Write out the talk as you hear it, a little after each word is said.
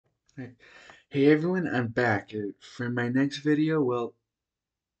Hey everyone, I'm back. For my next video, well,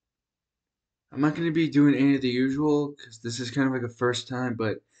 I'm not going to be doing any of the usual because this is kind of like a first time,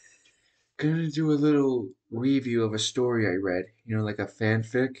 but going to do a little review of a story I read, like a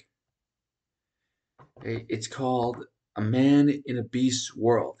fanfic. It's called A Man in a Beast's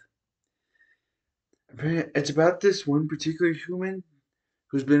World. It's about this one particular human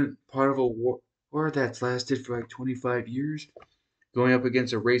who's been part of a war that's lasted for like 25 years, going up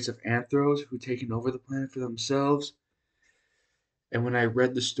against a race of anthros who've taken over the planet for themselves. And when I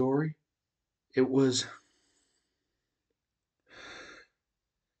read the story, it was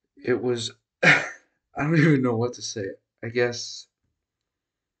It was I don't even know what to say. I guess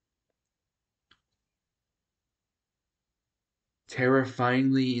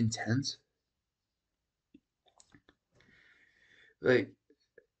terrifyingly intense. Like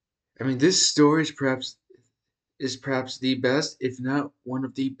this story is perhaps the best, if not one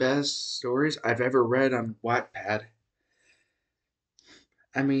of the best stories I've ever read on Wattpad.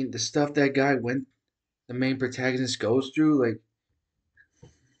 The stuff that the main protagonist goes through, like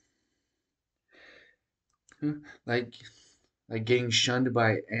like getting shunned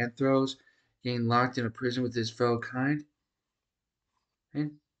by anthros, getting locked in a prison with his fellow kind,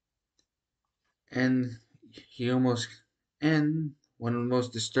 and and he almost and one of the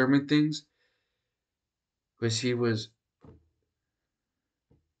most disturbing things was he was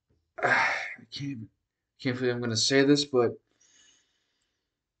I can't believe I'm gonna say this, but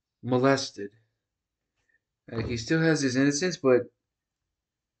molested. Like he still has his innocence, but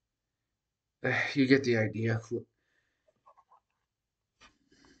you get the idea.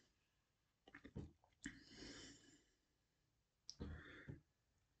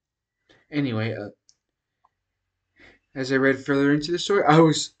 Anyway, as I read further into the story, I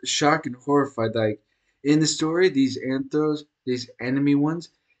was shocked and horrified. Like in the story, these anthros, these enemy ones,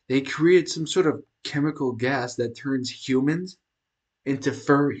 they create some sort of chemical gas that turns humans into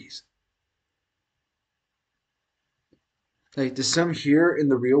furries. Like to some here in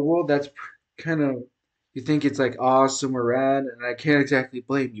the real world, that's kind of you think it's like awesome or rad, and I can't exactly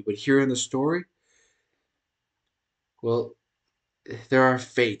blame you. But here in the story, well, there are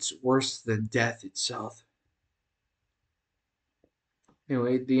fates worse than death itself.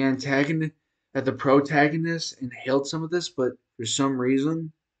 Anyway, the protagonist inhaled some of this, but for some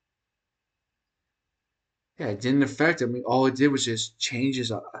reason, yeah, it didn't affect him. All it did was just change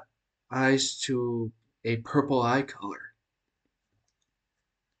his eyes to a purple eye color.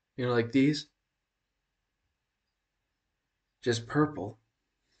 Like these, just purple.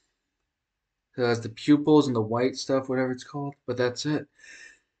 So that's the pupils and the white stuff, whatever it's called, but that's it.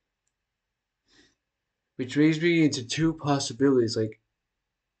 Which brings me into two possibilities.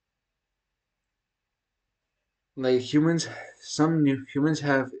 Like humans, some new humans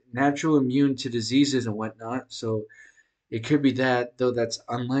have natural immune to diseases and whatnot, so it could be that, though that's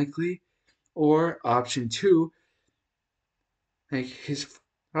unlikely. Or option two, like his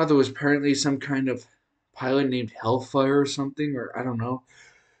father was apparently some kind of pilot named Hellfire or something, or I don't know.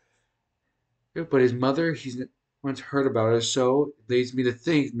 But his mother, he's once heard about her, so it leads me to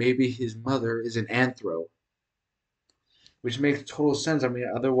think maybe his mother is an anthro, which makes total sense.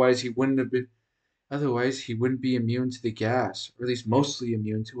 Otherwise he wouldn't be immune to the gas, or at least mostly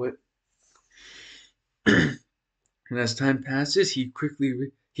immune to it. And as time passes,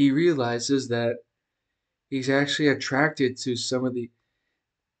 he realizes that he's actually attracted to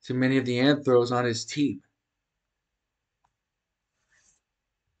many of the anthros on his team,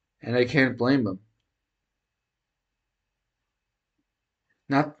 and I can't blame him.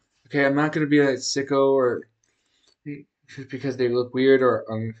 Not okay. I'm not gonna be a sicko or just because they look weird or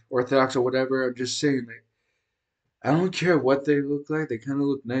unorthodox or whatever. I'm just saying, like, I don't care what they look like. They kind of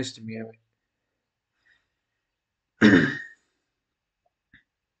look nice to me.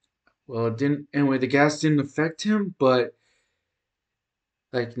 Well, it didn't. Anyway, the gas didn't affect him, but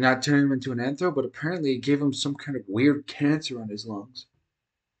like not turning him into an anthro. But apparently, it gave him some kind of weird cancer on his lungs.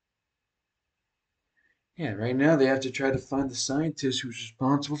 Yeah, right now they have to try to find the scientist who's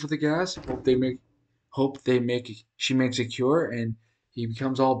responsible for the gas. She makes a cure and he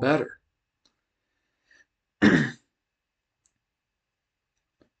becomes all better. And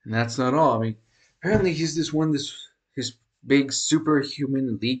that's not all. Apparently he's his big superhuman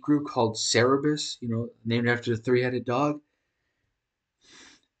elite group called Cerebus, named after the three-headed dog.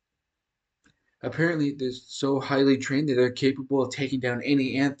 Apparently they're so highly trained that they're capable of taking down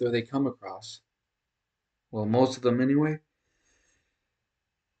any anthro they come across. Well, most of them anyway.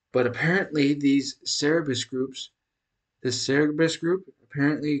 But apparently this Cerebus group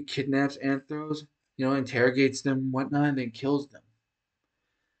apparently kidnaps anthros, interrogates them and whatnot, and then kills them.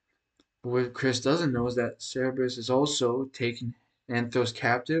 But what Chris doesn't know is that Cerberus is also taking Anthos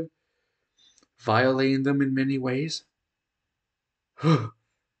captive, violating them in many ways, and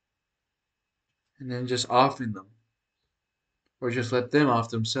then just offing them, or just let them off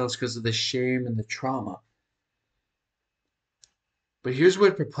themselves because of the shame and the trauma. But here's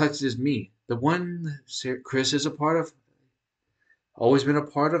what perplexes me: the one Chris is a part of, always been a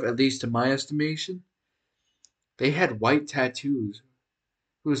part of, at least to my estimation, they had white tattoos.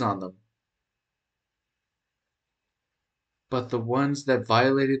 Who's on them? But the ones that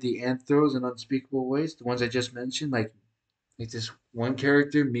violated the Anthros in unspeakable ways, the ones I just mentioned, like this one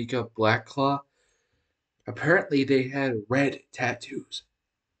character, Mika Blackclaw, apparently they had red tattoos.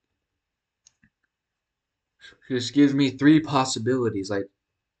 This gives me three possibilities. Like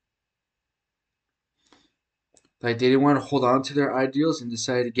they didn't want to hold on to their ideals and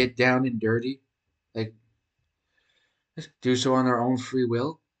decided to get down and dirty, like do so on their own free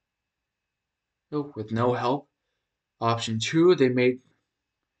will, with no help. Option two, they made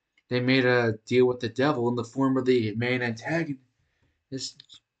a deal with the devil in the form of the main antagonist,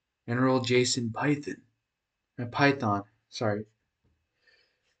 General Jason Python. Sorry,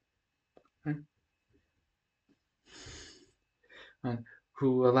 uh,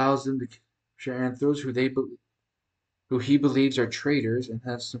 who allows them to capture anthros who he believes are traitors and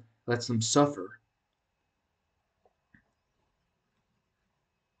lets them suffer.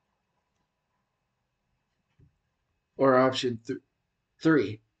 Or option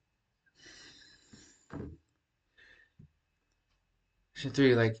three, option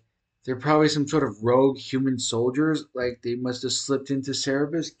three, like they're probably some sort of rogue human soldiers. Like they must have slipped into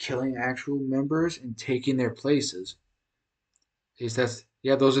Cerebus, killing actual members and taking their places. At least that's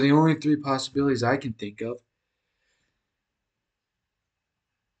yeah. Those are the only three possibilities I can think of.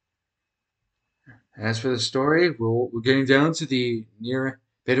 As for the story, we're getting down to the near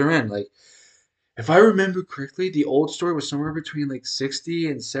bitter end. Like, if I remember correctly, the old story was somewhere between like 60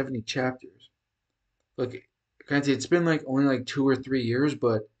 and 70 chapters. Look, granted, it's been like only like 2 or 3 years,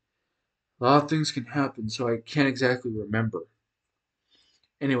 but a lot of things can happen, so I can't exactly remember.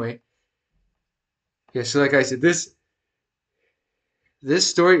 Anyway, yeah. So like I said, this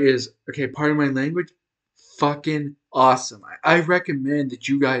story is okay. Pardon my language. Fucking awesome. I recommend that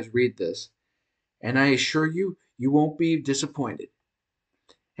you guys read this, and I assure you, you won't be disappointed.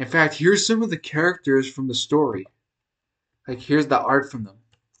 In fact, here's some of the characters from the story. Like, here's the art from them.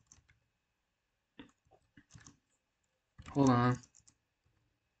 Hold on.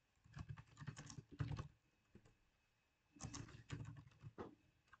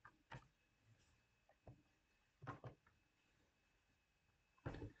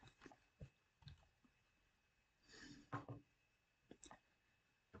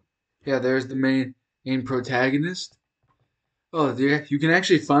 Yeah, there's the main protagonist. Oh, there you can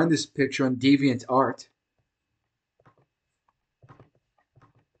actually find this picture on DeviantArt.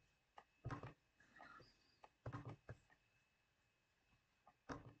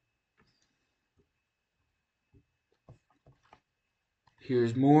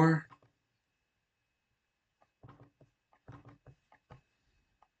 Here's more.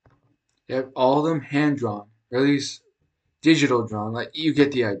 Yep, all of them hand drawn, or at least digital drawn. Like you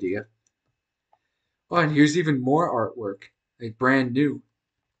get the idea. Oh, and here's even more artwork, like brand new.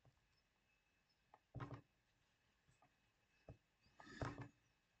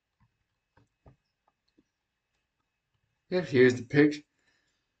 Yep, here's the picture.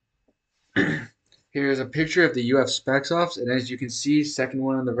 Here's a picture of the UF Specs Ops, and as you can see, second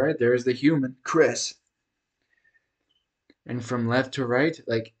one on the right, there's the human, Chris. And from left to right,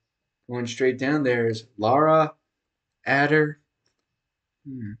 like going straight down, there's Lara, Adder,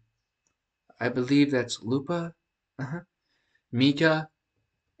 hmm, I believe that's Lupa, uh-huh, Mika,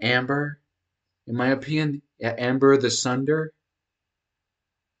 Amber. In my opinion, yeah, Amber the Sunder.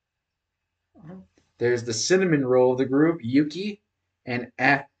 Uh-huh. There's the cinnamon roll of the group, Yuki, and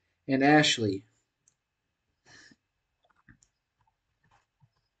and Ashley.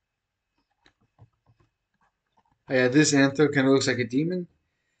 Oh, yeah, this antho kind of looks like a demon.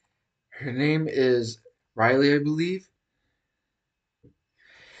 Her name is Riley, I believe.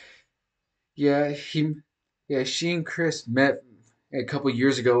 Yeah, she and Chris met a couple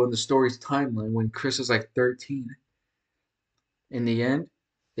years ago in the story's timeline when Chris was like 13. In the end,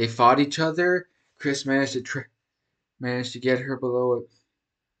 they fought each other. Chris managed to get her below it,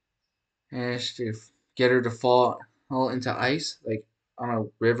 managed to get her to fall all into ice, like on a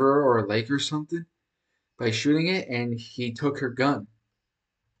river or a lake or something, by shooting it, and he took her gun.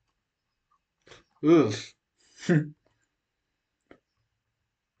 Oof.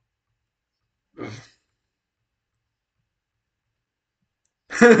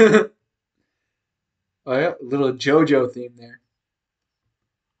 Oh yeah, little JoJo theme there.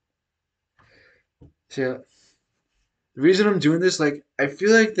 So the reason I'm doing this, like, I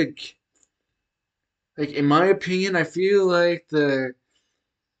feel like in my opinion, I feel like the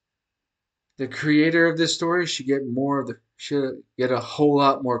creator of this story should get a whole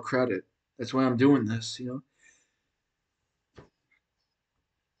lot more credit. That's why I'm doing this.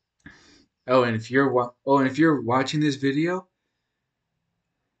 And if you're watching this video,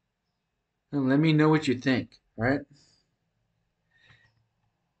 then let me know what you think. All right.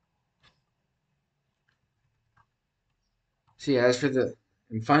 See,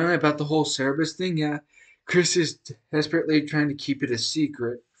 and finally about the whole Cerebus thing, yeah, Chris is desperately trying to keep it a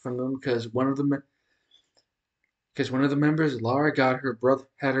secret from them because one of the members, Lara,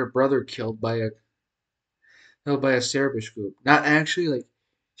 had her brother killed by a Cerebus group. Not actually, like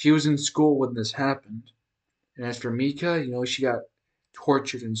she was in school when this happened. And as for Mika, she got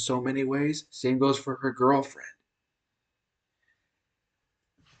tortured in so many ways. Same goes for her girlfriend.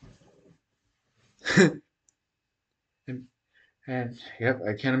 and, and yep,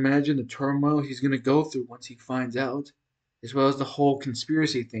 I can't imagine the turmoil he's gonna go through once he finds out, as well as the whole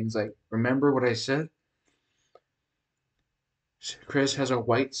conspiracy things. Like, remember what I said? Chris has a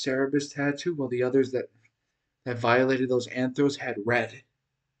white Cerebus tattoo, while the others that violated those anthros had red.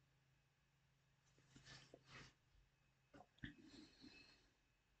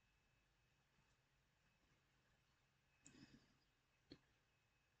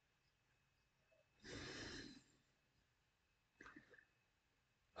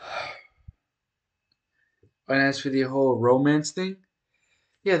 And as for the whole romance thing,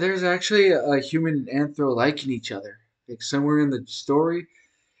 yeah, there's actually a human and anthro liking each other. Like somewhere in the story,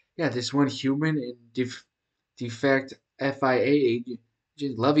 yeah, this one human and defect FIA agent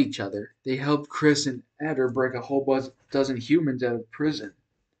just love each other. They helped Chris and Adder break a whole dozen humans out of prison.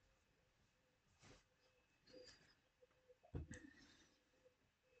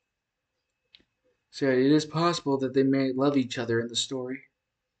 So yeah, it is possible that they may love each other in the story.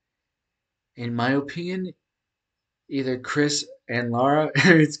 In my opinion, either Chris and Lara,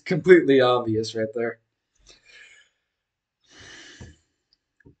 it's completely obvious right there.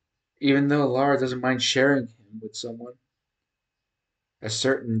 Even though Lara doesn't mind sharing him with someone, a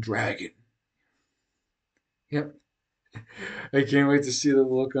certain dragon. Yep. I can't wait to see the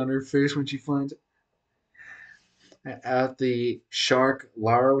look on her face when she finds out the shark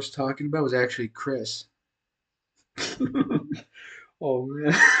Lara was talking about was actually Chris. Oh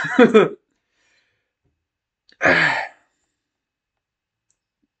man.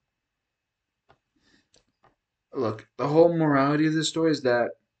 Look, the whole morality of this story is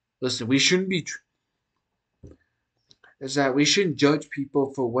that listen, is that we shouldn't judge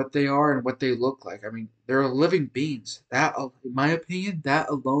people for what they are and what they look like. I mean, they're living beings. In my opinion, that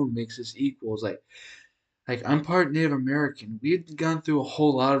alone makes us equals. Like I'm part Native American. We've gone through a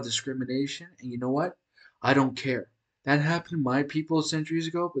whole lot of discrimination, and you know what? I don't care. That happened to my people centuries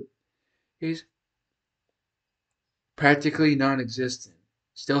ago, but it's practically non-existent.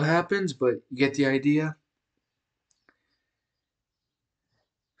 Still happens, but you get the idea.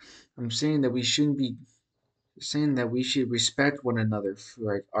 I'm saying that we should respect one another for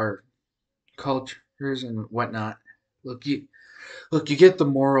like our cultures and whatnot. Look, you get the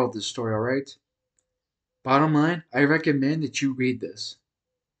moral of the story, all right? Bottom line, I recommend that you read this,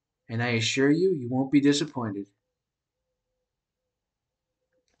 and I assure you, you won't be disappointed.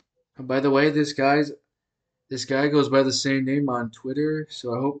 And by the way, this guy goes by the same name on Twitter,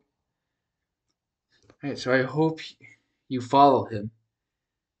 so I hope you follow him.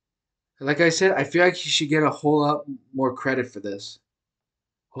 Like I said, I feel like he should get a whole lot more credit for this.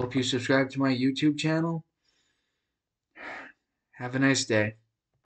 Hope you subscribe to my YouTube channel. Have a nice day.